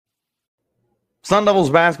Sun Devils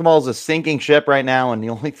basketball is a sinking ship right now, and the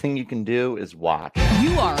only thing you can do is watch.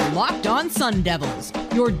 You are Locked On Sun Devils,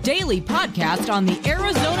 your daily podcast on the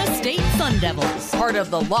Arizona State Sun Devils. Part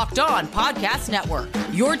of the Locked On Podcast Network,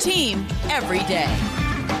 your team every day.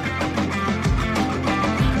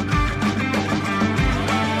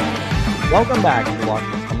 Welcome back to the Locked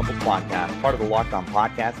On Sun Devils podcast, part of the Locked On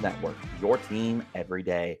Podcast Network, your team every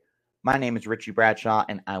day. My name is Richie Bradshaw,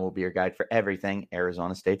 and I will be your guide for everything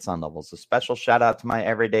Arizona State Sun Devils. A special shout out to my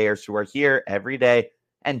everydayers who are here every day.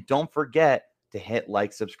 And don't forget to hit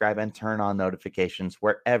like, subscribe, and turn on notifications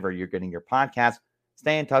wherever you're getting your podcast.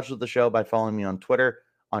 Stay in touch with the show by following me on Twitter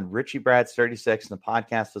on RichieBrads36 and the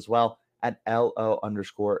podcast as well at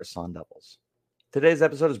LO_Sun Devils. Today's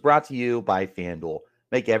episode is brought to you by FanDuel.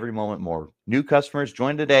 Make every moment more. New customers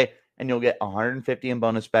join today, and you'll get $150 in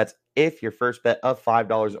bonus bets if your first bet of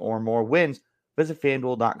 $5 or more wins. Visit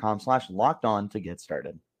FanDuel.com/lockedon to get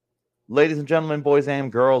started. Ladies and gentlemen, boys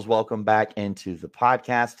and girls, welcome back into the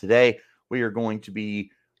podcast. Today, we are going to be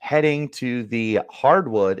heading to the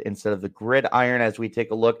hardwood instead of the gridiron as we take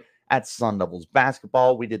a look at Sun Devils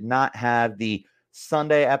basketball. We did not have the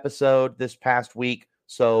Sunday episode this past week,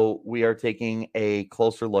 so we are taking a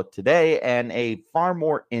closer look today and a far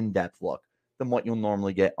more in-depth look than what you'll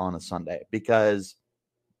normally get on a Sunday, because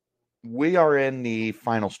we are in the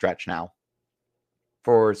final stretch now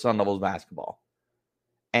for Sun Devils basketball.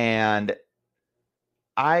 And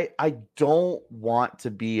I don't want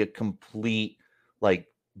to be a complete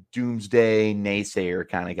doomsday naysayer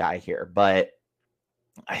kind of guy here, but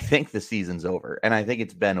I think the season's over, and I think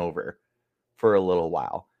it's been over for a little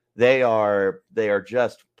while. They are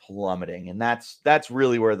just plummeting, and that's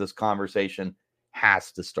really where this conversation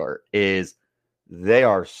has to start. Is they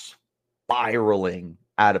are spiraling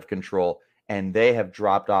out of control, and they have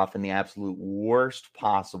dropped off in the absolute worst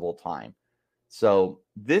possible time. So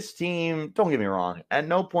this team, don't get me wrong, at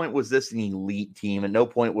no point was this an elite team. At no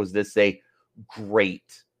point was this a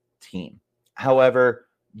great team. However,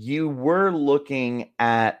 you were looking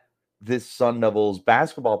at this Sun Devils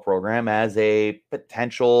basketball program as a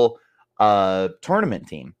potential tournament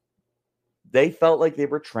team. They felt like they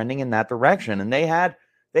were trending in that direction, and they had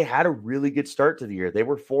a really good start to the year. They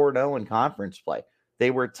were 4-0 in conference play. They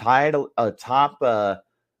were tied at the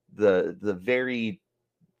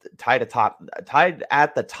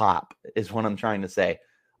top is what I'm trying to say,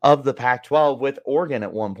 of the Pac-12 with Oregon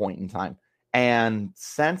at one point in time. And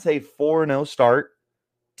since a 4-0 start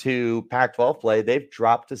to Pac-12 play, they've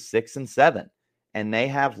dropped to 6-7, and they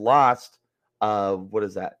have lost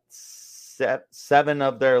seven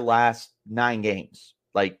of their last 9 games.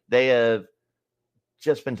 They have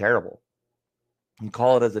just been terrible. And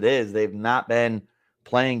call it as it is, they've not been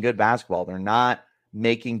playing good basketball. They're not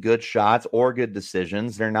making good shots or good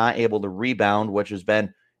decisions. They're not able to rebound, which has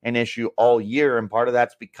been an issue all year, and part of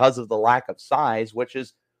that's because of the lack of size, which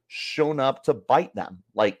has shown up to bite them.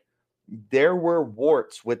 There were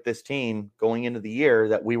warts with this team going into the year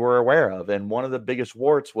that we were aware of, and one of the biggest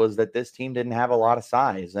warts was that this team didn't have a lot of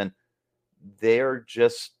size, and they're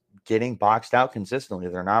just getting boxed out consistently.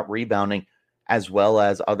 They're not rebounding as well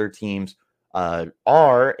as other teams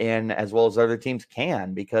are, and as well as other teams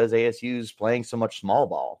can, because ASU's playing so much small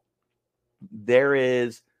ball.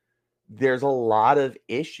 There's a lot of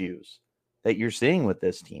issues that you're seeing with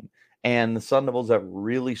this team, and the Sun Devils have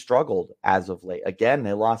really struggled as of late. Again,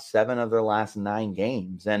 they lost 7 of their last 9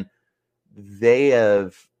 games, and they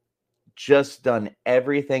have just done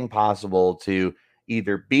everything possible to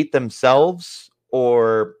either beat themselves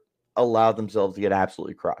or allow themselves to get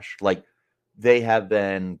absolutely crushed. They have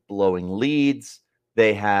been blowing leads.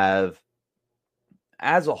 They have,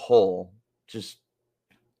 as a whole, just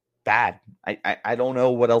bad. I don't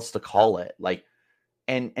know what else to call it.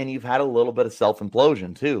 And you've had a little bit of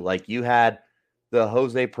self-implosion too. You had the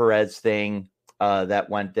Jose Perez thing that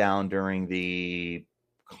went down during the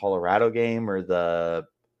Colorado game, or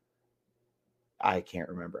I can't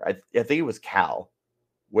remember. I think it was Cal,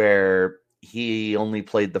 where he only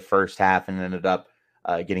played the first half and ended up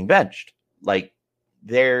getting benched.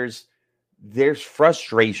 There's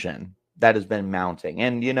frustration that has been mounting.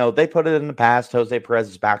 And, they put it in the past. Jose Perez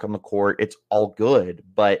is back on the court. It's all good.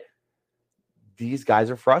 But these guys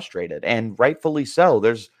are frustrated, and rightfully so.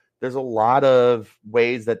 There's a lot of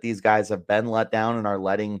ways that these guys have been let down and are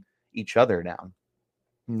letting each other down.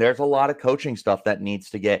 There's a lot of coaching stuff that needs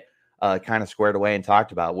to get kind of squared away and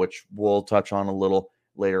talked about, which we'll touch on a little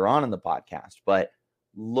later on in the podcast. But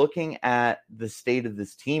looking at the state of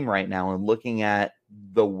this team right now and looking at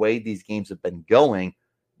the way these games have been going,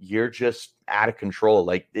 you're just out of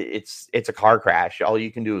control. It's a car crash. All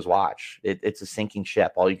you can do is watch. It's a sinking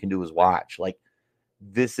ship. All you can do is watch.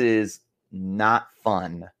 This is not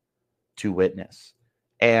fun to witness.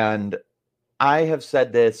 And I have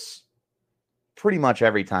said this pretty much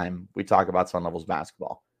every time we talk about Sun Devils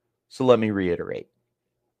basketball. So let me reiterate.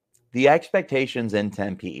 The expectations in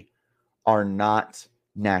Tempe are not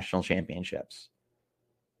national championships.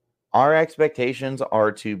 Our expectations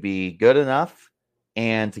are to be good enough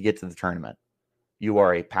and to get to the tournament. You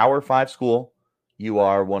are a Power 5 school. You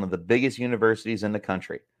are one of the biggest universities in the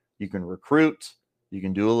country. You can recruit. You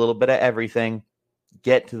can do a little bit of everything.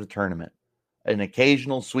 Get to the tournament. An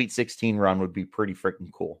occasional Sweet 16 run would be pretty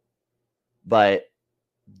freaking cool. But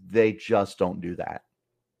they just don't do that.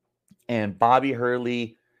 And Bobby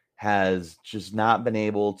Hurley has just not been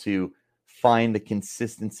able to find the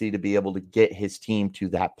consistency to be able to get his team to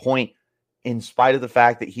that point, in spite of the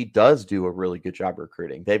fact that he does do a really good job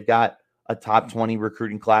recruiting. They've got a top 20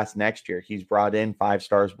 recruiting class next year. He's brought in 5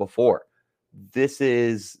 stars before. This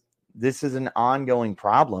is an ongoing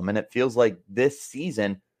problem, and it feels like this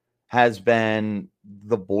season has been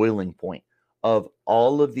the boiling point of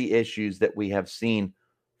all of the issues that we have seen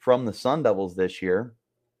from the Sun Devils this year.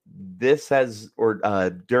 This has, or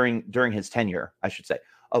during his tenure, I should say,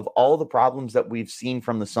 of all the problems that we've seen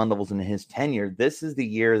from the Sun Devils in his tenure, this is the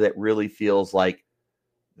year that really feels like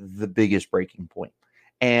the biggest breaking point.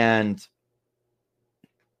 And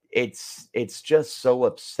it's just so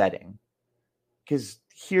upsetting, because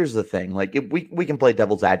here's the thing. Like, if we can play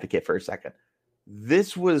devil's advocate for a second.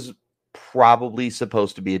 This was probably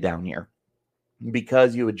supposed to be a down year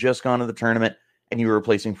because you had just gone to the tournament and you were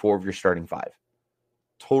replacing 4 of your starting 5.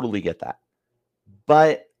 Totally get that.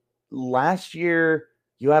 But last year,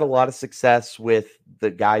 you had a lot of success with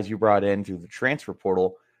the guys you brought in through the transfer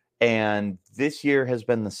portal. And this year has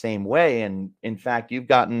been the same way. And in fact, you've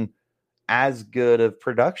gotten as good of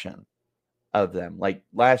production of them. Like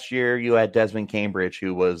last year, you had Desmond Cambridge,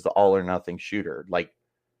 who was the all or nothing shooter. Like,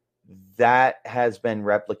 that has been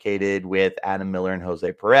replicated with Adam Miller and Jose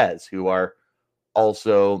Perez, who are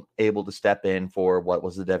also able to step in for what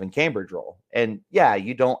was the Devin Cambridge role. And yeah,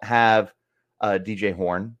 you don't have DJ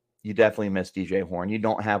Horn. You definitely miss DJ Horn. You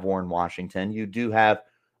don't have Warren Washington. You do have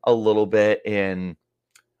a little bit in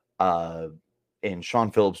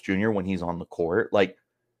Sean Phillips Jr. when he's on the court. Like,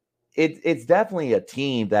 it's definitely a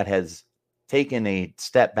team that has taken a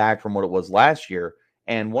step back from what it was last year.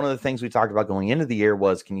 And one of the things we talked about going into the year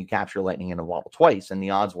was, can you capture lightning in a bottle twice? And the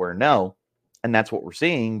odds were no. And that's what we're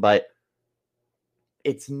seeing. But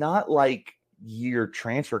it's not like your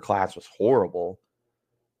transfer class was horrible.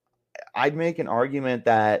 I'd make an argument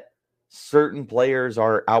that certain players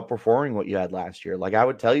are outperforming what you had last year. Like, I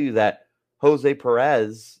would tell you that Jose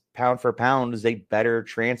Perez, pound for pound, is a better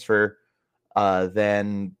transfer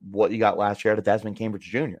than what you got last year out of Desmond Cambridge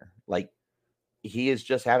Jr. Like, he is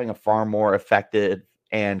just having a far more effective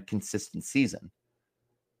and consistent season.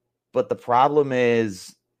 But the problem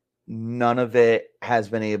is none of it has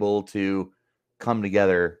been able to come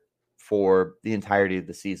together for the entirety of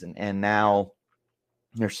the season. And now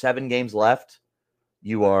there's 7 games left.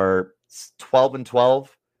 You are 12-12,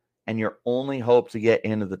 and your only hope to get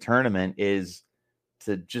into the tournament is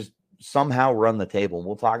to just somehow run the table.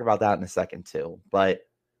 We'll talk about that in a second too. But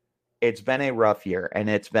it's been a rough year, and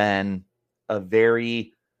it's been a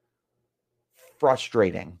very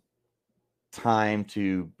frustrating time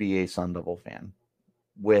to be a Sun Devil fan.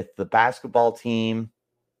 With the basketball team,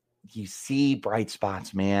 you see bright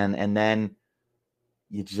spots, man, and then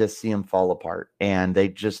you just see them fall apart. And they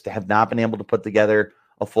just have not been able to put together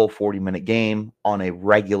a full 40-minute game on a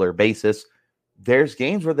regular basis. There's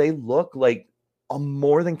games where they look like a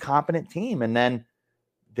more than competent team, and then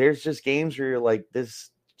there's just games where you're like, this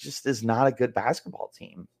just is not a good basketball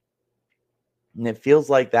team. And it feels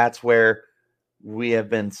like that's where we have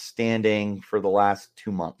been standing for the last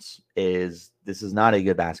 2 months, is this is not a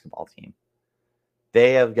good basketball team.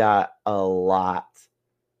 They have got a lot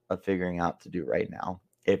of figuring out to do right now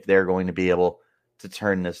if they're going to be able to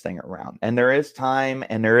turn this thing around. And there is time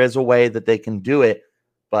and there is a way that they can do it,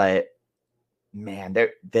 but man,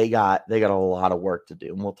 they got a lot of work to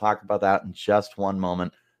do. And we'll talk about that in just one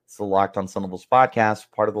moment. It's the Locked On Sun Devils podcast,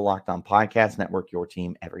 part of the Locked On Podcast Network, your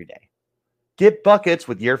team every day. Get buckets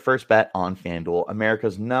with your first bet on FanDuel,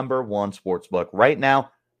 America's #1 sportsbook. Right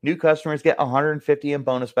now, new customers get $150 in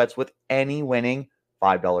bonus bets with any winning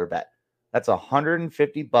 $5 bet. That's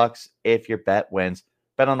 $150 if your bet wins.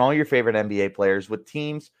 Bet on all your favorite NBA players with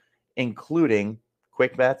teams, including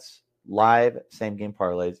quick bets, live same-game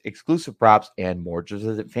parlays, exclusive props, and more. Just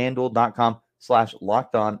visit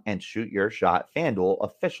FanDuel.com/lockedon and shoot your shot. FanDuel,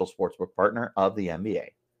 official sportsbook partner of the NBA.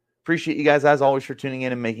 Appreciate you guys, as always, for tuning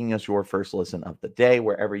in and making us your first listen of the day.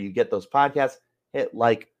 Wherever you get those podcasts, hit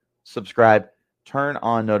like, subscribe, turn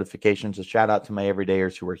on notifications. A shout out to my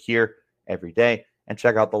everydayers who are here every day, and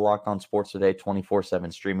check out the Locked On Sports Today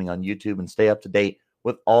 24/7 streaming on YouTube and stay up to date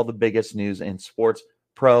with all the biggest news in sports,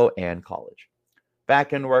 pro and college.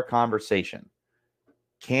 Back into our conversation.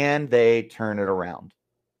 Can they turn it around?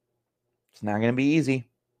 It's not going to be easy.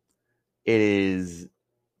 It is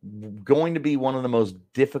going to be one of the most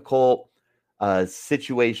difficult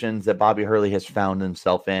situations that Bobby Hurley has found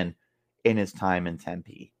himself in his time in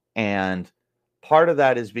Tempe. And part of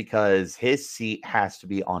that is because his seat has to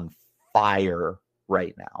be on fire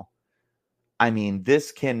right now. I mean,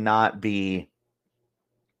 this cannot be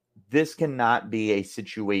a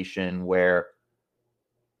situation where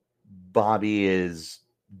Bobby is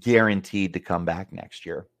guaranteed to come back next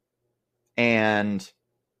year. And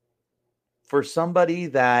for somebody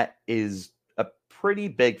that is a pretty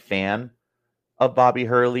big fan of Bobby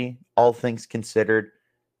Hurley, all things considered,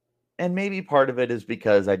 and maybe part of it is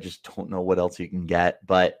because I just don't know what else you can get,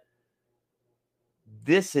 but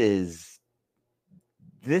this is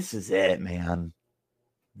it, man.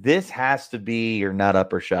 This has to be your nut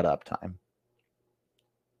up or shut up time.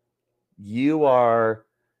 You are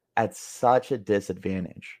at such a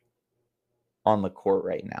disadvantage on the court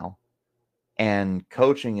right now. And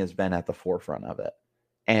coaching has been at the forefront of it.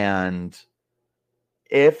 And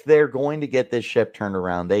if they're going to get this ship turned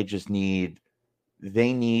around, they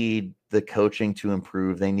need the coaching to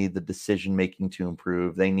improve. They need the decision-making to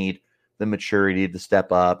improve. They need the maturity to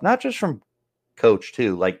step up, not just from coach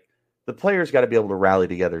too. Like, the players got to be able to rally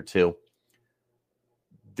together too.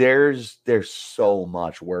 There's so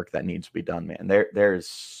much work that needs to be done, man. There's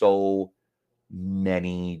so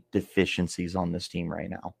many deficiencies on this team right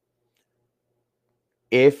now.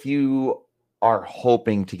 If you are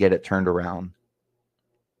hoping to get it turned around,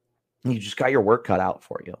 you just got your work cut out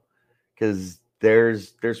for you, because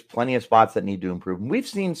there's plenty of spots that need to improve. And we've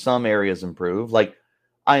seen some areas improve. Like,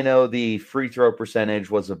 I know the free throw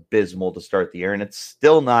percentage was abysmal to start the year, and it's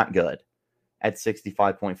still not good at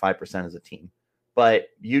 65.5% as a team. But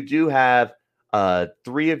you do have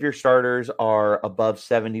 3 of your starters are above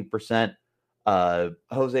 70%.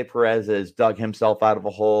 Jose Perez has dug himself out of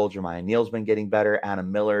a hole. Jeremiah Neal's been getting better.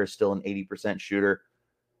 Adam Miller is still an 80% shooter.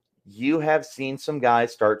 You have seen some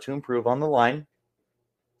guys start to improve on the line.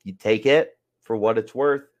 You take it for what it's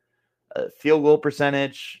worth. Field goal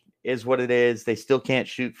percentage is what it is. They still can't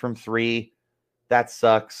shoot from 3. That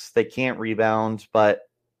sucks. They can't rebound, but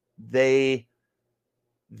they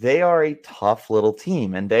are a tough little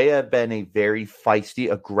team, and they have been a very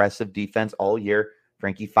feisty, aggressive defense all year.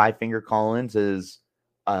 Frankie Five Finger Collins is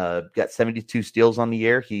got 72 steals on the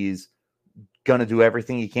year. He's going to do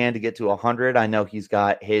everything he can to get to 100. I know he's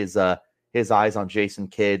got his eyes on Jason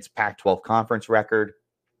Kidd's Pac-12 conference record.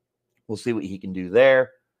 We'll see what he can do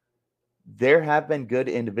there. There have been good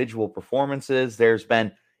individual performances. There's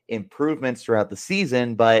been improvements throughout the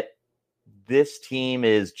season, but this team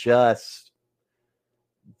is just,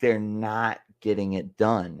 they're not getting it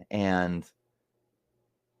done. And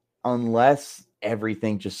unless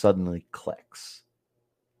everything just suddenly clicks,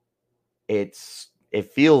 it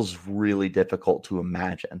feels really difficult to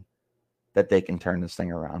imagine that they can turn this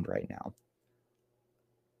thing around right now.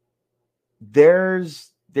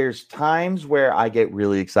 There's times where I get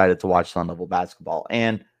really excited to watch Sun Devil basketball,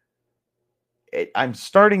 and I'm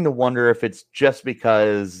starting to wonder if it's just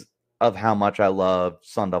because of how much I love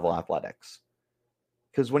Sun Devil athletics.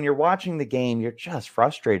 Because when you're watching the game, you're just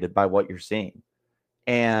frustrated by what you're seeing.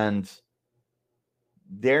 And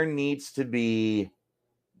there needs to be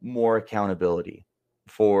more accountability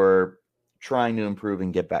for trying to improve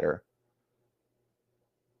and get better.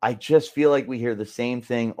 I just feel like we hear the same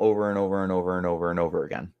thing over and over and over and over and over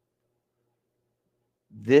again.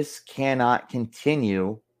 This cannot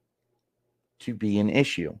continue to be an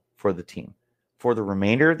issue for the team for the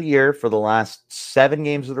remainder of the year, for the last 7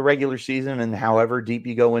 games of the regular season, and however deep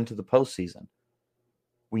you go into the postseason.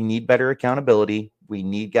 We need better accountability. We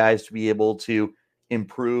need guys to be able to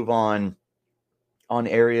improve on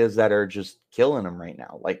areas that are just killing them right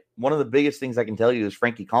now. Like, one of the biggest things I can tell you is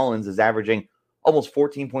Frankie Collins is averaging almost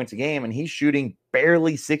 14 points a game, and he's shooting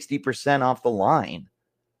barely 60% off the line.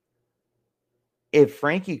 If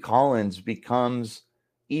Frankie Collins becomes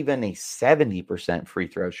even a 70% free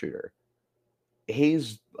throw shooter,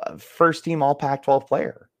 he's a first-team All-Pac-12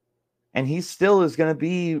 player. And he still is going to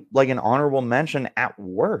be like an honorable mention at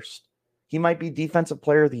worst. He might be Defensive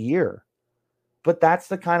Player of the Year. But that's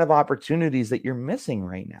the kind of opportunities that you're missing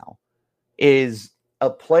right now. Is a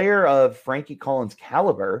player of Frankie Collins'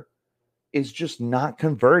 caliber is just not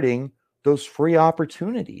converting those free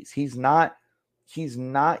opportunities. He's not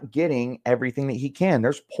getting everything that he can.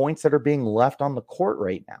 There's points that are being left on the court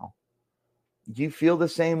right now. You feel the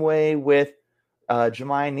same way with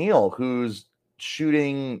Jemiah Neal, who's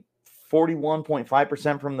shooting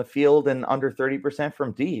 41.5% from the field and under 30%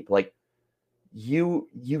 from deep. Like, you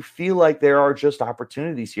feel like there are just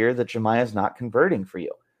opportunities here that Jemiah is not converting for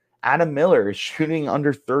you. Adam Miller is shooting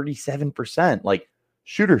under 37%. Like,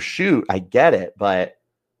 shoot, I get it, but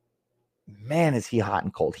man, is he hot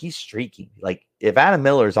and cold. He's streaky. Like, if Adam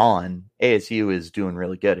Miller's on, ASU is doing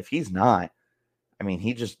really good. If he's not, I mean,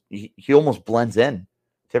 he almost blends in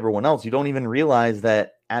to everyone else. You don't even realize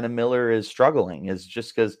that Adam Miller is struggling. Is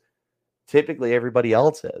just because typically everybody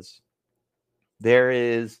else is. There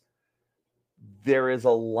is a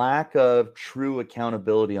lack of true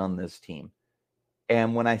accountability on this team.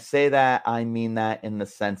 And when I say that, I mean that in the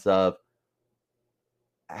sense of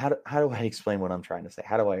how do I explain what I'm trying to say?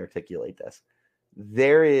 How do I articulate this?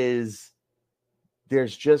 There's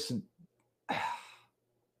just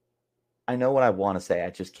I know what I want to say. I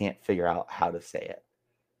just can't figure out how to say it.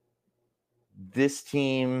 This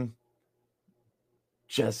team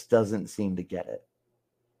just doesn't seem to get it.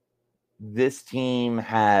 This team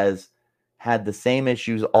has had the same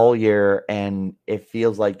issues all year, and it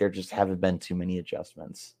feels like there just haven't been too many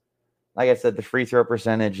adjustments. Like I said, the free throw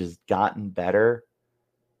percentage has gotten better,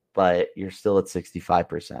 but you're still at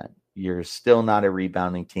 65%. You're still not a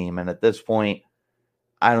rebounding team. And at this point,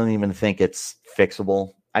 I don't even think it's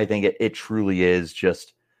fixable. I think it truly is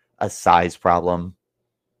just a size problem.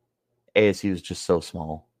 ASU is just so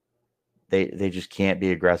small. They just can't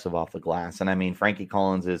be aggressive off the glass. And I mean, Frankie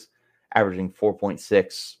Collins is averaging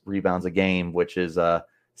 4.6 rebounds a game, which is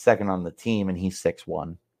second on the team, and he's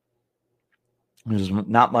 6'1". There's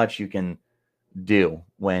not much you can do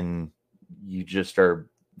when you just are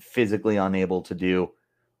physically unable to do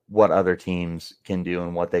what other teams can do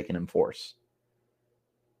and what they can enforce.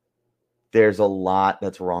 There's a lot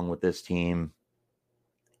that's wrong with this team.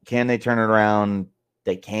 Can they turn it around?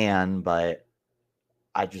 They can, but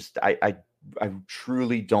I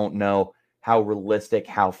truly don't know how realistic,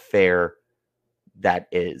 how fair that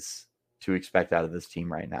is to expect out of this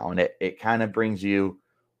team right now. And it kind of brings you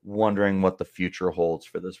wondering what the future holds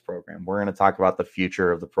for this program. We're going to talk about the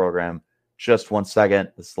future of the program just one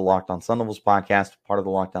second. This is the Locked On Sun Devils podcast, part of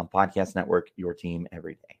the Locked On Podcast Network, your team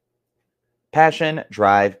every day. Passion,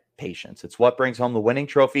 drive, patience. It's what brings home the winning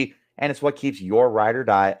trophy, and it's what keeps your ride or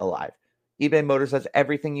die alive. eBay Motors has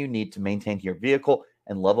everything you need to maintain your vehicle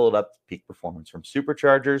and level it up to peak performance, from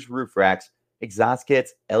superchargers, roof racks, exhaust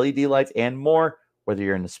kits, LED lights, and more. Whether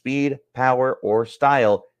you're into speed, power, or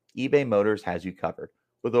style, eBay Motors has you covered.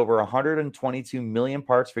 With over 122 million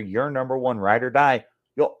parts for your number one ride or die,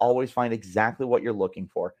 you'll always find exactly what you're looking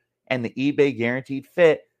for. And the eBay Guaranteed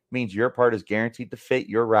Fit means your part is guaranteed to fit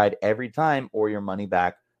your ride every time or your money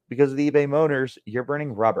back. Because of the eBay Motors, you're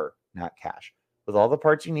burning rubber, not cash. With all the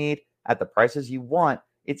parts you need at the prices you want,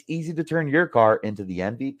 it's easy to turn your car into the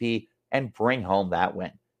MVP and bring home that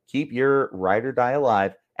win. Keep your ride or die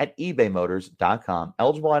alive at ebaymotors.com.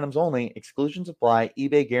 Eligible items only. Exclusions apply.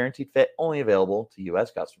 eBay Guaranteed Fit only available to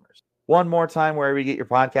U.S. customers. One more time, wherever you get your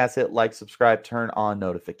podcast, hit like, subscribe, turn on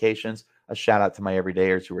notifications. A shout out to my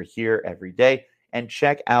everydayers who are here every day. And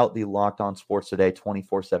check out the Locked On Sports Today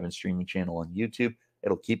 24/7 streaming channel on YouTube.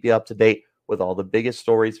 It'll keep you up to date with all the biggest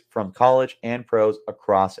stories from college and pros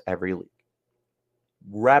across every league.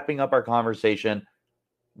 Wrapping up our conversation,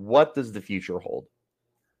 what does the future hold?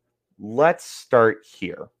 Let's start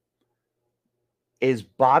here. Is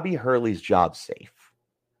Bobby Hurley's job safe?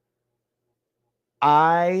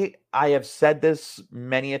 I have said this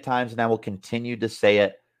many a times, and I will continue to say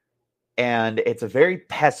it, and it's a very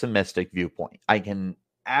pessimistic viewpoint. I can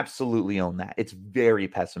absolutely own that. It's very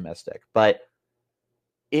pessimistic. But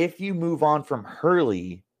if you move on from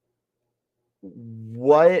Hurley,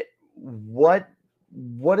 what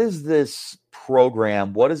is this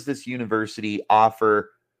program? What does this university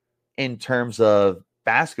offer in terms of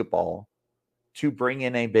basketball to bring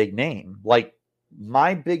in a big name? Like,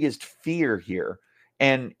 my biggest fear here,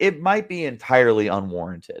 and it might be entirely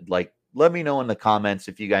unwarranted. Like, let me know in the comments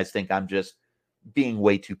if you guys think I'm just being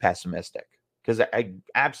way too pessimistic, because I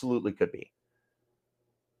absolutely could be.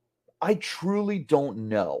 I truly don't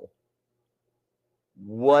know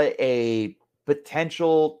what a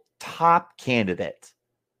potential top candidate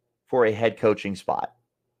for a head coaching spot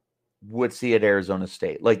would see at Arizona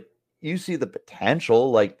State. Like, you see the potential,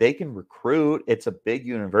 like they can recruit. It's a big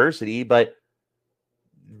university, but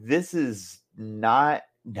this is not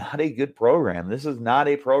a good program. This is not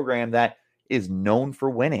a program that is known for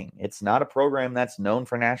winning. It's not a program that's known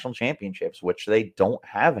for national championships, which they don't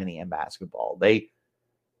have any in basketball. They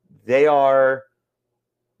are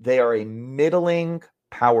a middling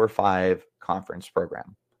Power 5 conference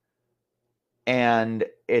program. And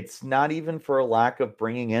it's not even for a lack of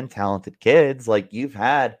bringing in talented kids. Like, you've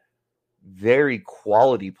had very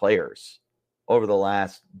quality players over the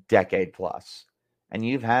last decade plus, and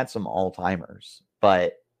you've had some all-timers,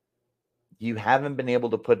 but you haven't been able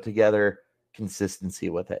to put together consistency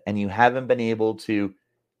with it. And you haven't been able to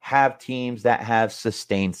have teams that have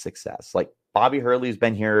sustained success. Like, Bobby Hurley's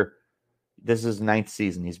been here. This is his 9th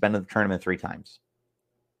season. He's been to the tournament 3 times.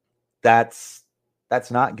 That's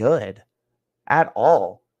not good at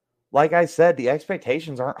all. Like I said, the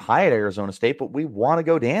expectations aren't high at Arizona State, but we want to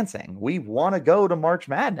go dancing. We want to go to March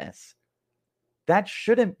Madness. That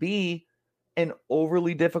shouldn't be an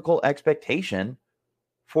overly difficult expectation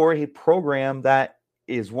for a program that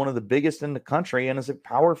is one of the biggest in the country and is a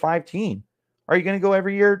Power 5 team. Are you going to go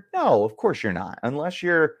every year? No, of course you're not. Unless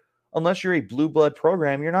you're a blue blood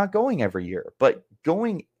program, you're not going every year. But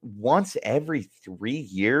going once every 3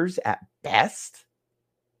 years at best,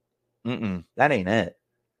 that ain't it.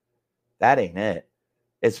 That ain't it.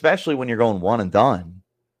 Especially when you're going one and done.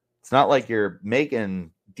 It's not like you're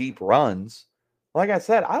making deep runs. Like I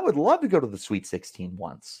said, I would love to go to the Sweet 16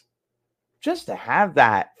 once, just to have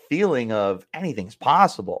that feeling of anything's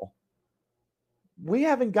possible. We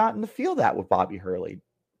haven't gotten to feel that with Bobby Hurley.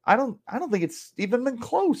 I don't think it's even been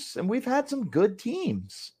close. And we've had some good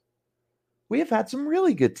teams. We have had some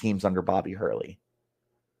really good teams under Bobby Hurley.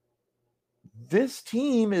 This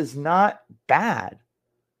team is not bad.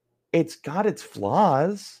 It's got its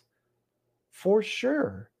flaws, for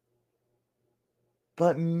sure.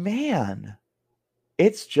 But man,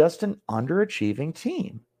 it's just an underachieving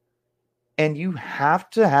team. And you have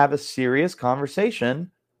to have a serious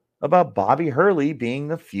conversation about Bobby Hurley being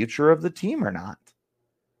the future of the team or not.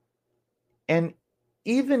 And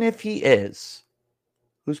even if he is,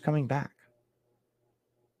 who's coming back?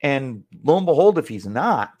 And lo and behold, if he's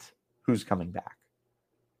not, who's coming back?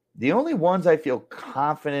 The only ones I feel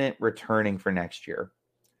confident returning for next year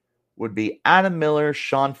would be Adam Miller,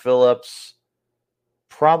 Sean Phillips,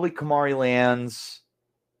 probably Kamari Lands,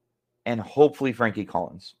 and hopefully Frankie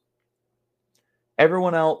Collins.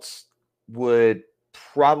 Everyone else would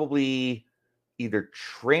probably either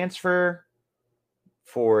transfer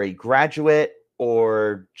for a graduate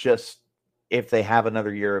or just if they have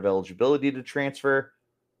another year of eligibility to transfer,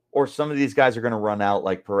 or some of these guys are going to run out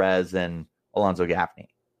like Perez and Alonzo Gaffney.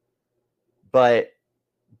 But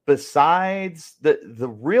besides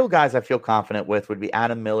the real guys I feel confident with would be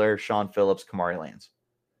Adam Miller, Sean Phillips, Kamari Lands.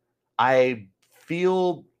 I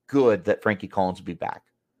feel good that Frankie Collins will be back,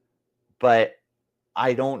 but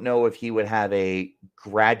I don't know if he would have a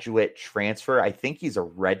graduate transfer. I think he's a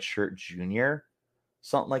redshirt junior,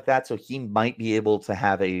 something like that. So he might be able to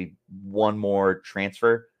have one more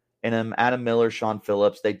transfer in him. Adam Miller, Sean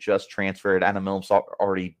Phillips, they just transferred. Adam Miller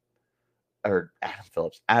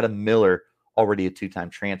already a 2-time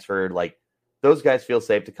transfer. Like, those guys feel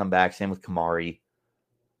safe to come back. Same with Kamari.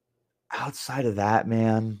 Outside of that,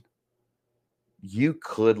 man, you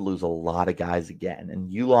could lose a lot of guys again.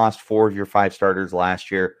 And you lost 4 of your 5 starters last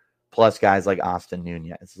year, plus guys like Austin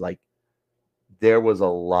Nunez. Like, there was a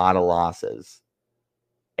lot of losses.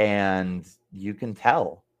 And you can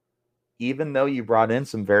tell, even though you brought in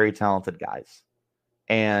some very talented guys.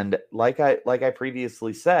 And like I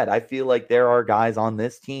previously said, I feel like there are guys on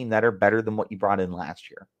this team that are better than what you brought in last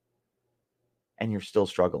year. And you're still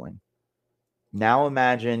struggling. Now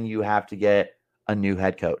imagine you have to get a new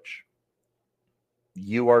head coach.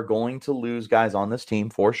 You are going to lose guys on this team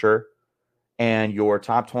for sure. And your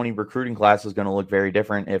top 20 recruiting class is going to look very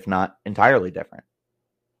different, if not entirely different.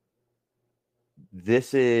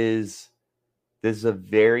 This is a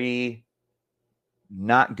very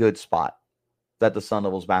not good spot that the Sun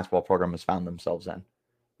Devils basketball program has found themselves in.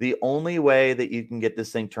 The only way that you can get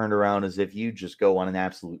this thing turned around is if you just go on an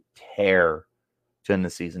absolute tear to end the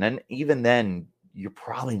season. And even then, you're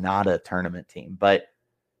probably not a tournament team. But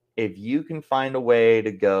if you can find a way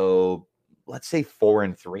to go, let's say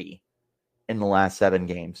 4-3 in the last 7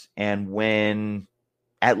 games and win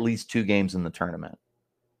at least 2 games in the tournament,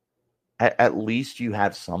 at least you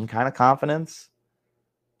have some kind of confidence.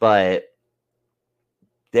 But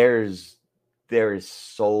there is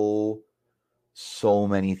so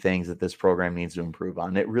many things that this program needs to improve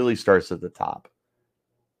on. It really starts at the top.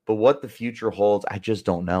 But what the future holds, I just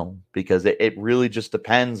don't know, because it really just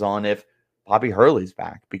depends on if Bobby Hurley's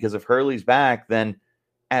back. Because if Hurley's back, then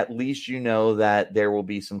at least you know that there will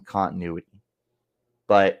be some continuity.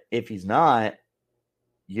 But if he's not,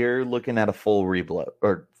 you're looking at a full-blown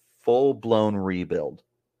rebuild.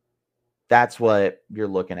 That's what you're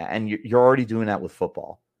looking at. And you're already doing that with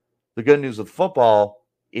football. The good news with football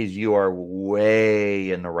is you are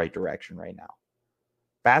way in the right direction right now.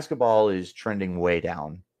 basketball is trending way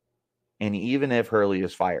down. And even if Hurley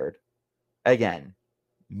is fired, again,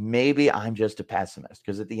 maybe I'm just a pessimist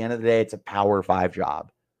because at the end of the day, it's a Power 5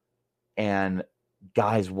 job. And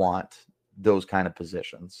guys want those kind of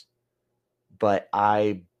positions. But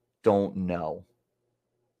I don't know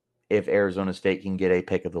if Arizona State can get a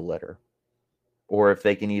pick of the litter or if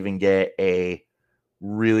they can even get a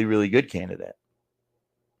really, really good candidate.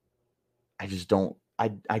 I just don't.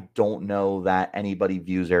 I don't know that anybody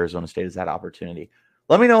views Arizona State as that opportunity.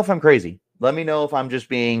 Let me know if I'm crazy. Let me know if I'm just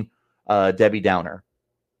being Debbie Downer.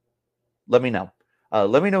 Let me know.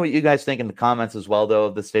 Let me know what you guys think in the comments as well, though,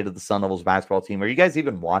 of the state of the Sun Devils basketball team. Are you guys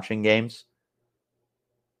even watching games?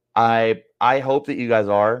 I hope that you guys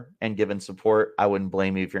are and giving support. I wouldn't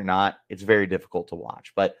blame you if you're not. It's very difficult to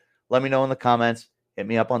watch. But let me know in the comments. Hit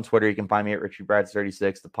me up on Twitter. You can find me at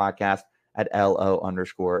RichieBrads36, the podcast at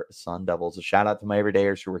LO_Sun Devils. A shout out to my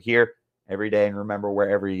everydayers who are here every day. And remember,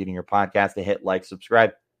 wherever you're getting your podcast, to hit like,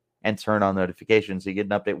 subscribe, and turn on notifications so you get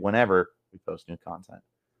an update whenever we post new content.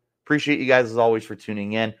 Appreciate you guys as always for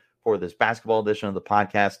tuning in for this basketball edition of the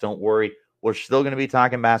podcast. Don't worry, we're still going to be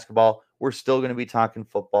talking basketball. We're still going to be talking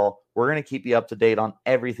football. We're going to keep you up to date on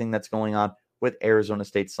everything that's going on with Arizona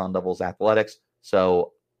State Sun Devils athletics.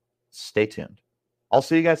 So stay tuned. I'll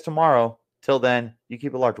see you guys tomorrow. Till then, you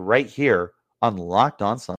keep it locked right here on Locked On Sun.